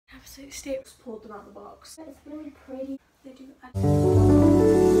absolute state. Just pulled them out of the box. It's really pretty. They do. I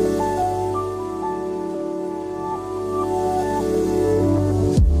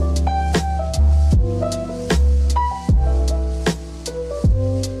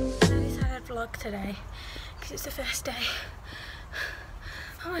decided I'd vlog today because it's the first day.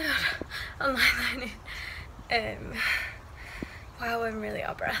 Oh my god, online learning. Wow, I'm really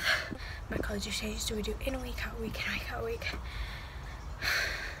out of breath. My college has changed, so we do in a week, out a week, in a week, out a week.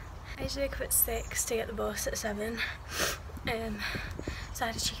 I usually wake up at 6 to get the bus at 7. So I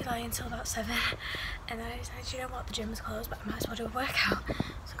had a cheeky lie until about 7, and then I decided, you know what, the gym was closed, but I might as well do a workout.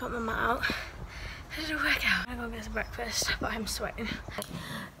 So I got my mat out, I did a workout. I'm gonna get some breakfast, but I'm sweating.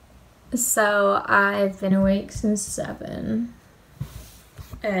 So I've been awake since 7.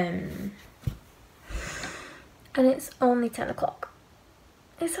 And it's only 10 o'clock.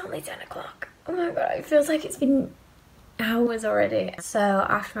 It's only 10 o'clock. Oh my god, it feels like it's been hours already. So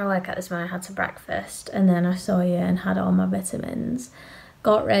after my workout this morning, I had some breakfast, and then I saw you and had all my vitamins.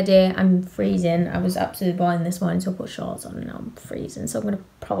 Got ready. I'm freezing. I was absolutely boiling this morning, so I put shorts on and now I'm freezing. So I'm going to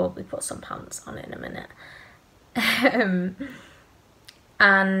probably put some pants on in a minute.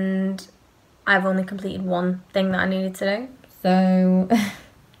 And I've only completed one thing that I needed to do. So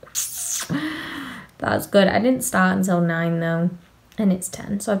that's good. I didn't start until 9 though, and it's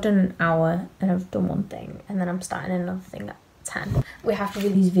 10. So I've done an hour and I've done one thing, and then I'm starting another thing at 10. We have to do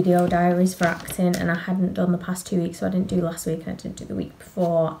these video diaries for acting, and I hadn't done the past 2 weeks, so I didn't do last week and I didn't do the week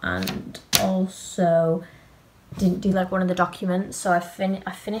before, and also didn't do like one of the documents. So I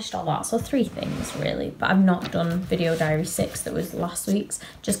finished all that, so 3 things really, but I've not done video diary 6 that was last week's,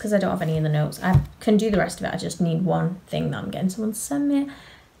 just because I don't have any in the notes. I can do the rest of it, I just need one thing that I'm getting someone to send me.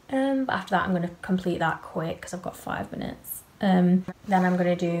 But after that I'm going to complete that quick because I've got 5 minutes. Then I'm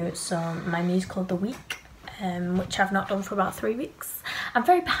going to do my musical of the week, which I've not done for about 3 weeks. I'm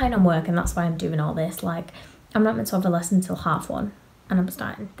very behind on work, and that's why I'm doing all this. Like, I'm not meant to have the lesson until 1:30, and I'm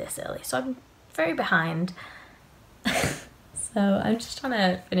starting this early, so I'm very behind. So I'm just trying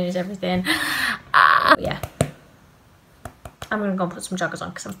to finish everything. Yeah, I'm gonna go and put some joggers on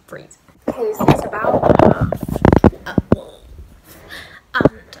because I'm freezing. Okay, so it's about 1:30,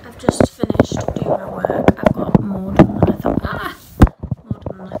 and I've just finished doing my work. I've got more done than I thought. More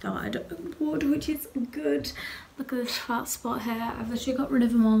done than I thought I would, which is good. Look at this fat spot here. I've literally got rid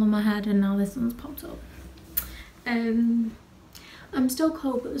of them all on my head, and now this one's popped up. I'm still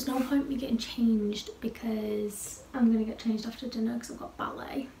cold, but there's no point me getting changed because I'm going to get changed after dinner because I've got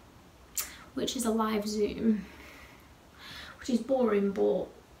ballet, which is a live Zoom, which is boring, but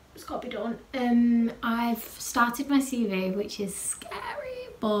it's got to be done. I've started my CV, which is scary,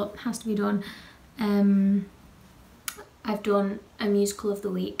 but has to be done. I've done a musical of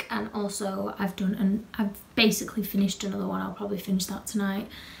the week, and also I've basically finished another one. I'll probably finish that tonight.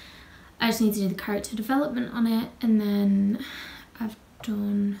 I just need to do the character development on it, and then I've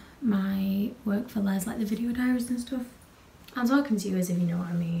done my work for Les, like the video diaries and stuff. I'm talking to you as if you know what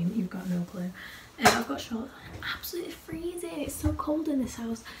I mean. You've got no clue. I've got shorts on. I'm absolutely freezing. It's so cold in this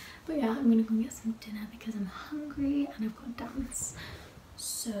house. But yeah, I'm gonna go get some dinner because I'm hungry and I've got a dance.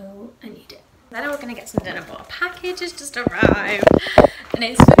 So I need it. Then we're gonna get some dinner, but a package has just arrived and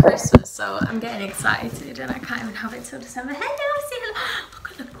it's for Christmas, so I'm getting excited and I can't even have it till December. Hello, say hello. Look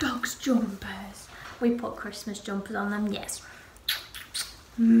at the dog's jumpers. We put Christmas jumpers on them, yes.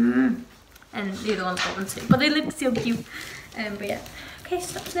 And the other ones got them too, but they look so cute. But yeah, okay,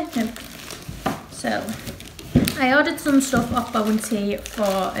 stop sniffing. So I ordered some stuff off Bounty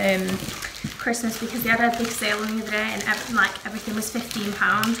for Christmas because they had a big sale on the other day, and everything was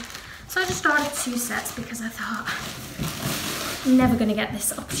 £15. So I just ordered 2 sets because I thought I'm never gonna get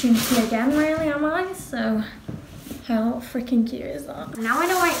this opportunity again, really, am I? So how freaking cute is that? Now I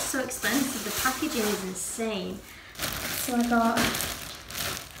know why it's so expensive. The packaging is insane. So I got,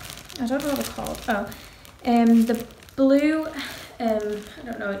 I don't know what they're called. Oh, the blue, I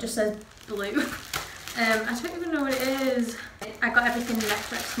don't know, it just says blue. I don't even know what it is. I got everything in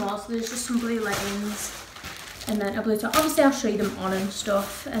extra small, so there's just some blue leggings and then a blue top. Obviously I'll show you them on and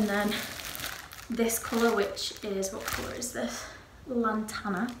stuff. And then this colour, which is, what colour is this?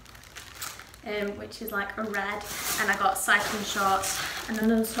 Lantana, which is like a red. And I got cycling shorts and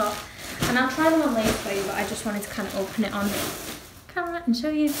another top. And I'll try them on later for you, but I just wanted to kind of open it on camera and show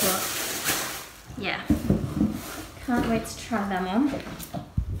you. But yeah, can't wait to try them on.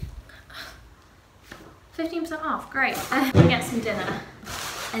 15% off, great. I'm gonna get some dinner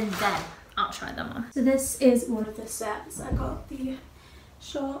and then I'll try them on. So this is one of the sets. I got the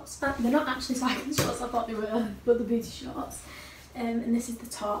shorts. They're not actually cycling shorts, I thought they were, but the booty shorts. And this is the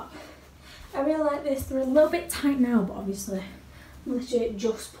top. I really like this. They're a little bit tight now, but obviously literally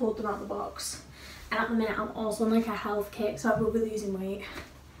just pulled them out of the box. And at the minute I'm also on like a health kick, so I will be losing weight.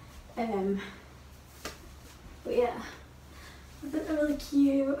 But yeah, I think they're really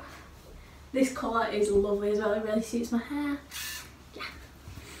cute. This colour is lovely as well, it really suits my hair. Yeah.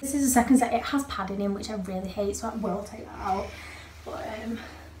 This is the second set. It has padding in, which I really hate, so I will take that out. But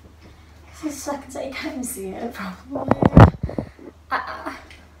this is the second set. You can't even see it probably.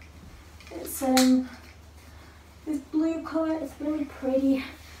 It's this blue colour. It's really pretty.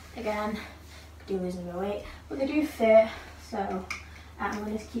 Again, I do lose a bit of weight, but they do fit. So I'm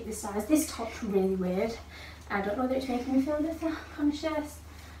going to keep this size. This top's really weird. I don't know whether it's making me feel a bit conscious,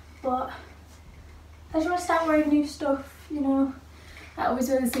 but I just want to start wearing new stuff, you know. I always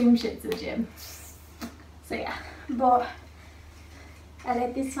wear the same shit to the gym. So yeah, but I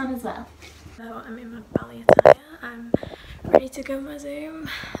like this one as well. So I'm in my ballet attire. I'm ready to go on my Zoom.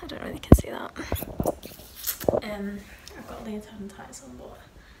 I don't know if you can see that. I've got leotard and tights on, but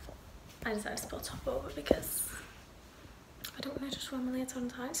I decided to put a top over because I don't want to just wear my leotard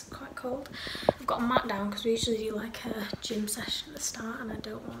and tights. It's quite cold. I've got a mat down because we usually do like a gym session at the start, and I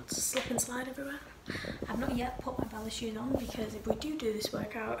don't want to slip and slide everywhere. I've not yet put my ballet shoes on because if we do this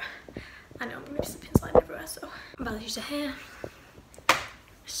workout, I know I'm going to be slipping and sliding everywhere. So ballet shoes are here.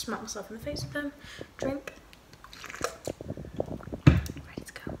 Smack myself in the face with them. Drink. Ready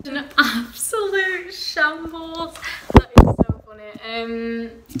to go. An absolute shambles. That is so funny.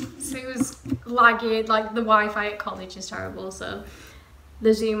 So it was laggy. Like the Wi-Fi at college is terrible. So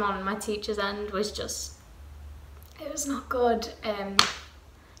the Zoom on my teacher's end was just, it was not good.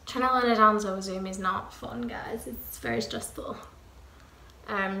 Trying to learn a dance over Zoom is not fun, guys. It's very stressful.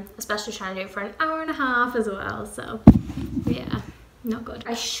 Especially trying to do it for an hour and a half as well. So yeah, not good.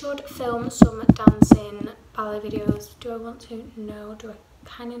 I should film some dancing ballet videos. Do I want to? No. Do I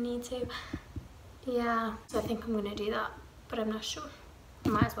kind of need to? Yeah. So I think I'm going to do that, but I'm not sure. I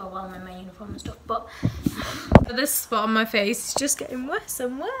might as well while I'm in my uniform and stuff. But this spot on my face is just getting worse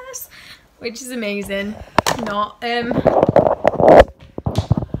and worse, which is amazing. Not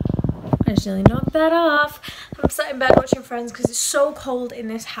I just nearly knocked that off. I'm sat in bed watching Friends because it's so cold in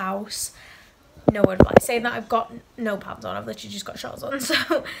this house. No advice. Saying that, I've got no pants on. I've literally just got shorts on.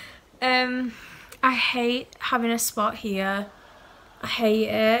 So, I hate having a spot here. I hate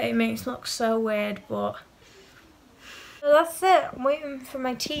it. It makes me look so weird, but so that's it. I'm waiting for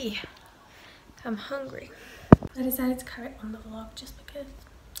my tea. I'm hungry. I decided to carry on the vlog just because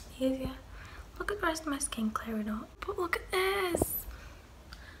it's easier. Look at the rest of my skin clearing up. But look at this.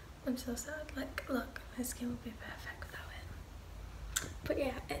 I'm so sad. Like, look, my skin would be perfect without it. But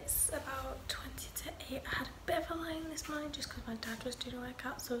yeah, it's about 20 to 8. I had a bit of a lie-in this morning just because my dad was doing a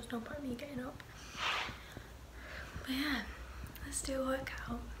workout, so there's no point in me getting up. But yeah, let's do a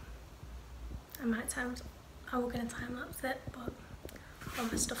workout. I will gonna time lapse it, but all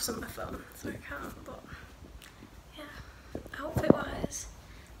my stuff's on my phone, so I can't. But yeah, outfit wise,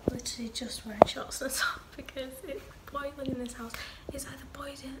 literally just wearing shorts and a top because it's boiling in this house. It's either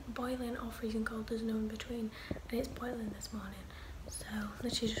boiling or freezing cold, there's no in between, and it's boiling this morning. So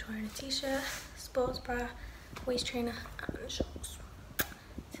literally just wearing a t-shirt, sports bra, waist trainer and shorts.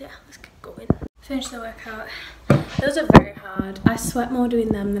 So yeah, let's get going. Finish the workout. Those are very hard. I sweat more doing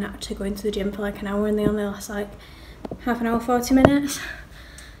them than actually going to the gym for like an hour, and they only last like half an hour, 40 minutes.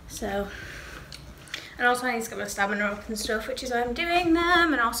 So, and also I need to get my stamina up and stuff, which is why I'm doing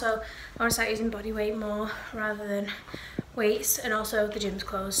them. And also I want to start using body weight more rather than weights, and also the gym's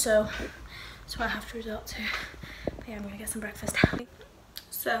closed, so that's what I have to resort to. But yeah, I'm gonna get some breakfast.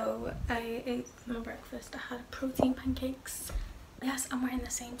 So I ate my breakfast. I had protein pancakes. Yes, I'm wearing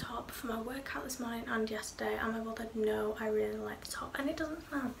the same top for my workout this morning and yesterday, and my brother know I really like the top and it doesn't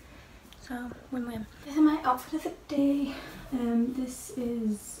smell. So win-win. This is my outfit of the day. This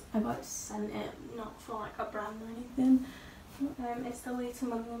is, I got sent it, not for like a brand or anything. It's the Leighton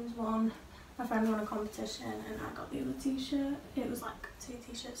Williams one. My friend won a competition and I got the other t-shirt. It was like 2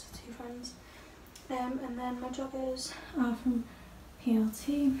 t-shirts for 2 friends. And then my joggers are from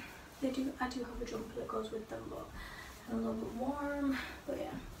PLT. I do have a jumper that goes with them, but I'm a little bit warm. But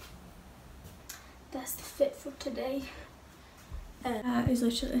yeah, that's the fit for today. Is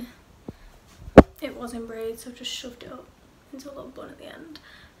literally, it was in braids, so I've just shoved it up into a little bun at the end.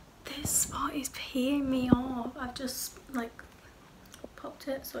 This spot is peeing me off. I've just like popped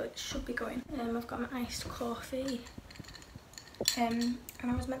it, so it should be going. I've got my iced coffee. And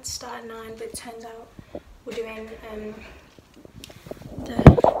I was meant to start at 9, but it turns out we're doing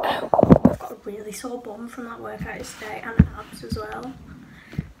I've got a really sore bum from that workout yesterday, and abs as well.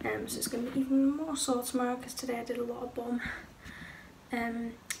 So it's going to be even more sore tomorrow because today I did a lot of bum.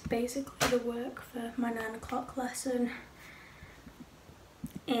 Basically the work for my 9 o'clock lesson,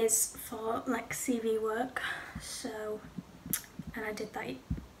 is for like CV work, so, and I did that.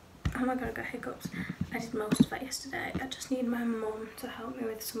 Oh my god, I got hiccups. I did most of that yesterday. I just need my mum to help me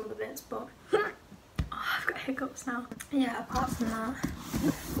with some of the bits, but oh, I've got hiccups now. Yeah, apart from that,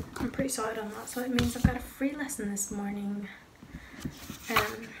 I'm pretty sorted on that, so it means I've got a free lesson this morning.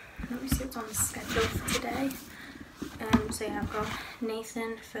 Let me see what's on the schedule for today. So yeah, I've got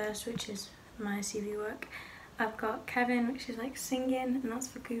Nathan first, which is my CV work. I've got Kevin, which is like singing, and that's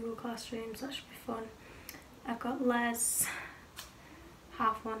for Google Classroom, so that should be fun. I've got Les,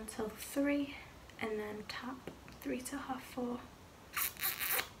 1:30 till 3, and then Tap, 3 till 4:30.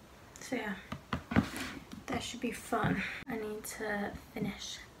 So yeah, that should be fun. I need to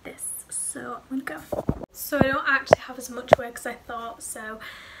finish this, so I'm gonna go. So I don't actually have as much work as I thought, so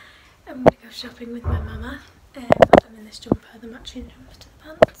I'm gonna go shopping with my mama. I'm in this jumper, the matching jumper to the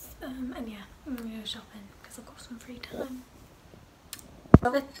pants, and yeah, I'm gonna go shopping because I've got some free time.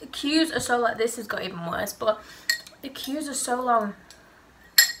 Well, the queues are so like, this has got even worse, but the queues are so long.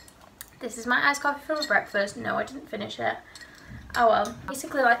 This is my iced coffee for breakfast. No, I didn't finish it. Oh well.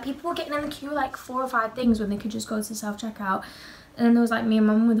 Basically, like, people were getting in the queue like 4 or 5 things when they could just go to self-checkout, and then there was like me and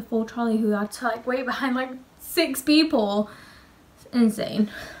mum with a full trolley who had to like wait behind like 6 people. It's insane.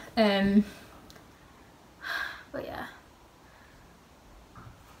 But yeah,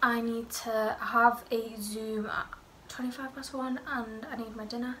 I need to have a Zoom at 1:25, and I need my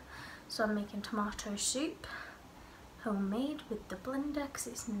dinner, so I'm making tomato soup, homemade with the blender because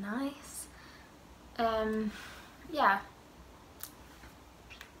it's nice. Yeah,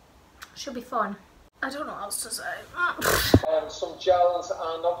 should be fun. I don't know what else to say. Some gels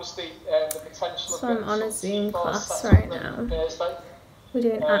and obviously the potential. So I'm on a Zoom class right now. We're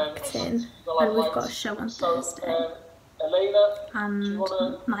doing acting, and we've got a show on Thursday. Elena, and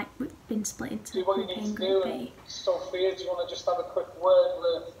like we've been split into Group A and Group B. Sophia, do you want to just have a quick word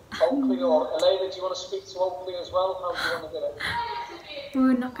with Oakley, or Elena, do you want to speak to Oakley as well? How do you want to do it?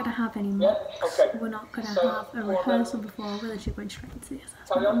 We're not going to have any more. Yeah? Okay. We're not going to have a rehearsal before. We're literally going straight into the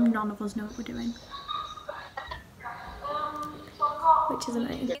assessment. None of us know what we're doing, which is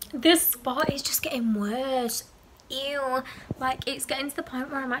amazing. This spot is just getting worse. Ew. Like, it's getting to the point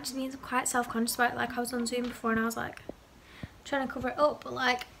where I'm actually being quite self-conscious about it. Like, I was on Zoom before and I was like trying to cover it up, but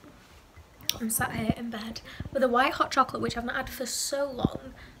like I'm sat here in bed with a white hot chocolate, which I've not had for so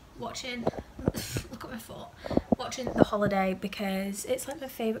long, watching look at my foot, watching The Holiday, because it's like my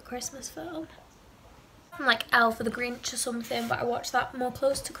favourite Christmas film. I'm like Elf or The Grinch or something, but I watched that more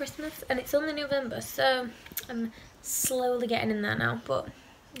close to Christmas, and it's only November, so I'm slowly getting in there now. But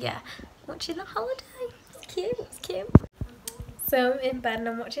yeah, watching The Holiday. It's cute, it's cute. So I'm in bed and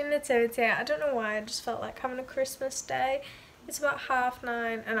I'm watching Nativity. I don't know why, I just felt like having a Christmas day. It's about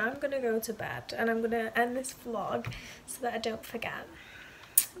 9:30 and I'm gonna go to bed, and I'm gonna end this vlog so that I don't forget.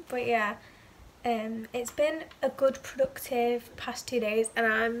 But yeah, it's been a good productive past 2 days, and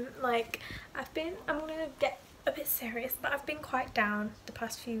I'm gonna get a bit serious, but I've been quite down the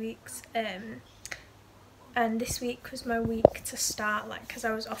past few weeks, and this week was my week to start, like, because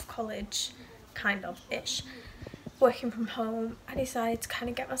I was off college kind of ish, working from home. I decided to kind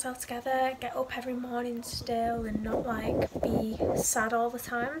of get myself together, get up every morning still, and not like be sad all the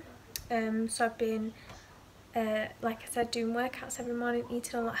time. So I've been like I said, doing workouts every morning,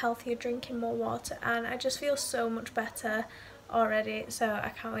 eating a lot healthier, drinking more water, and I just feel so much better already. So I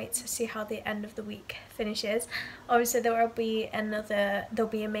can't wait to see how the end of the week finishes. Obviously there'll be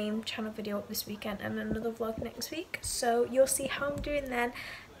a main channel video up this weekend and another vlog next week, so you'll see how I'm doing then.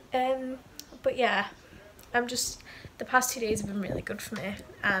 But yeah, the past 2 days have been really good for me,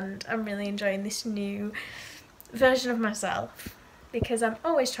 and I'm really enjoying this new version of myself, because I'm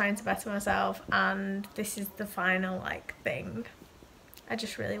always trying to better myself, and this is the final like thing. I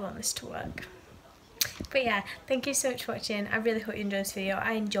just really want this to work. But yeah, thank you so much for watching. I really hope you enjoyed this video.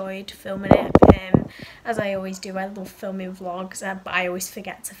 I enjoyed filming it, as I always do. I love filming vlogs, but I always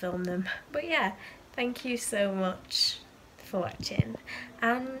forget to film them. But yeah, thank you so much for watching,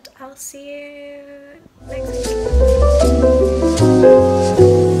 and I'll see you next